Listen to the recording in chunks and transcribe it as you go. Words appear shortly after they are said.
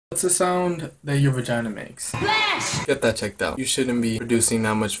What's the sound that your vagina makes? Splash! Get that checked out. You shouldn't be producing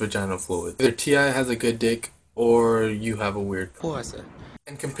that much vaginal fluid. Either T.I. has a good dick or you have a weird pussy.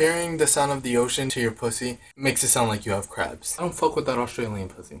 And comparing the sound of the ocean to your pussy makes it sound like you have crabs. I don't fuck with that Australian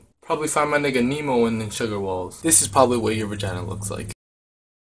pussy. Probably find my nigga Nemo in the sugar walls. This is probably what your vagina looks like.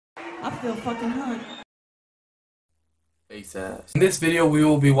 I feel fucking hot. Face ass. In this video, we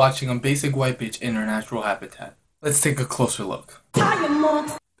will be watching a basic white bitch in her natural habitat. Let's take a closer look. Tire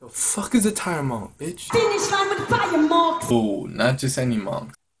marks. The fuck is a tire monk, bitch? Finish line with fire marks. Oh, not just any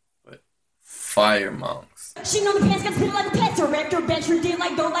monks, but fire monks. She know the pants got spit like a pet director. Bencher did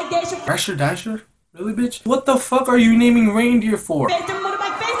like go like Dasher. Pressure Dasher? Really, bitch? What the fuck are you naming reindeer for?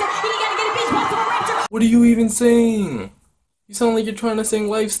 What are you even saying? You sound like you're trying to sing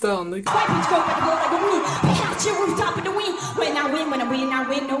lifestyle, nigga. White bitch go like a blow like a wind. We have a chill rooftop in the wind. When I win, when I win, I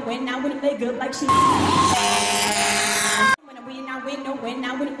win, no, when I win, I play good like she. When I win, I win, no, when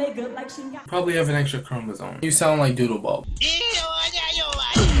I win, I play good like she. Probably have an extra chromosome. You sound like Doodleball.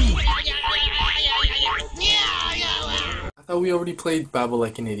 I thought we already played Babble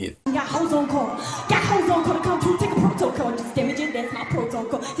Like an Idiot. Got hoes on call. Got hoes on call to come through. Take a protocol. Just damage it, that's my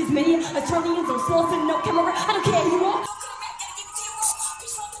protocol. These many Australians are sloth and no camera. I don't care who you are.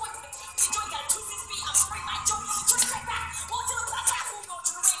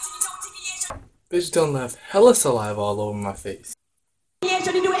 Bitch done left hella saliva all over my face. Yeah,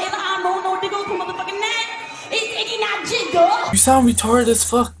 should do it? I'm no diggle for motherfucking neck. It's Iggy, not jiggle. You sound retarded as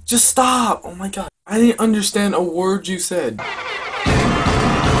fuck. Just stop. Oh my god. I didn't understand a word you said.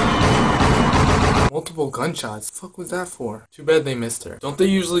 Multiple gunshots. The fuck was that for? Too bad they missed her. Don't they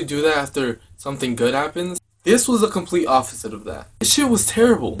usually do that after something good happens? This was the complete opposite of that. This shit was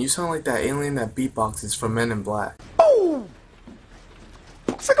terrible. You sound like that alien that beatboxes from Men in Black. Oh!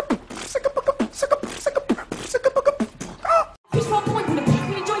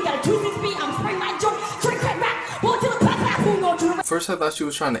 First I thought she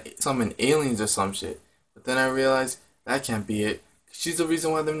was trying to summon aliens or some shit, but then I realized that can't be it. She's the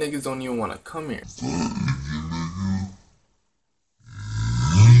reason why them niggas don't even want to come here.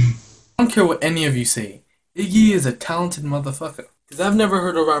 I don't care what any of you say. Iggy is a talented motherfucker. Cause I've never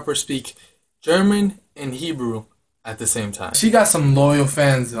heard a rapper speak German and Hebrew at the same time. She got some loyal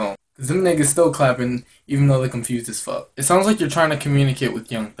fans though. Cause them niggas still clapping even though they're confused as fuck. It sounds like you're trying to communicate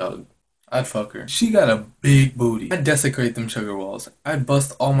with Young Thug. I'd fuck her. She got a big booty. I'd desecrate them sugar walls. I'd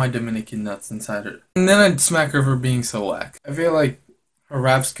bust all my Dominican nuts inside her. And then I'd smack her for being so whack. I feel like her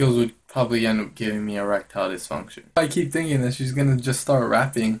rap skills would probably end up giving me erectile dysfunction. I keep thinking that she's gonna just start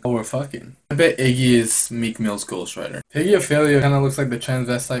rapping while we're fucking. I bet Iggy is Meek Mill's ghostwriter. Piggy Ophelia kinda looks like the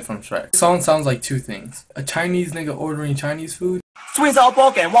transvestite from Shrek. The song sounds like two things. A Chinese nigga ordering Chinese food. Sweet sour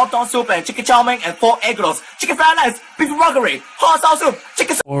pork and wonton soup and chicken chow mein and 4 egg rolls, chicken fried rice, beef rockery, hot sauce soup,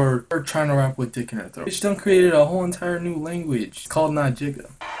 chicken. Or her trying to rap with dick in her throat. Bitch done created a whole entire new language. It's called not jigga.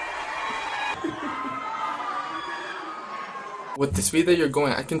 With the speed that you're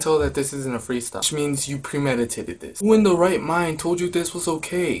going, I can tell that this isn't a freestyle, which means you premeditated this. Who in the right mind told you this was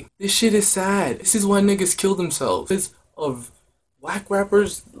okay? This shit is sad. This is why niggas kill themselves. This of whack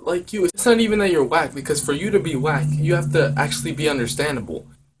rappers like you. It's not even that you're whack, because for you to be whack, you have to actually be understandable.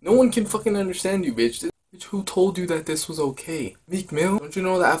 No one can fucking understand you, bitch. Bitch, who told you that this was okay? Meek Mill? Don't you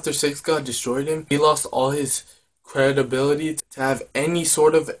know that after 6 God destroyed him, he lost all his credibility to have any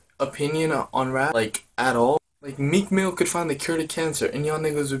sort of opinion on rap, like, at all? Like, Meek Mill could find the cure to cancer, and y'all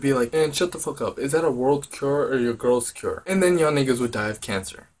niggas would be like, man, shut the fuck up. Is that a world cure or your girl's cure? And then y'all niggas would die of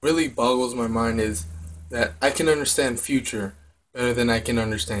cancer. Really boggles my mind is that I can understand Future better than I can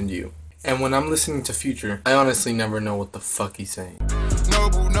understand you. And when I'm listening to Future, I honestly never know what the fuck he's saying.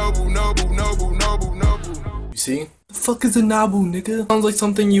 Nobu, nobu, nobu, nobu, nobu, nobu. You see? The fuck is a Nabu, nigga? Sounds like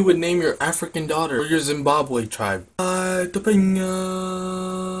something you would name your African daughter or your Zimbabwe tribe.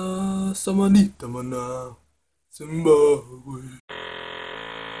 Samanita mana. Zimbabwe.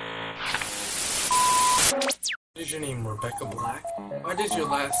 What is your name, Rebecca Black? Why does your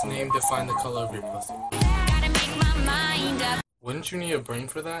last name define the color of your pussy? Wouldn't you need a brain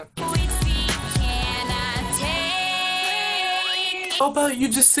for that? How about you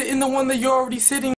just sit in the one that you're already sitting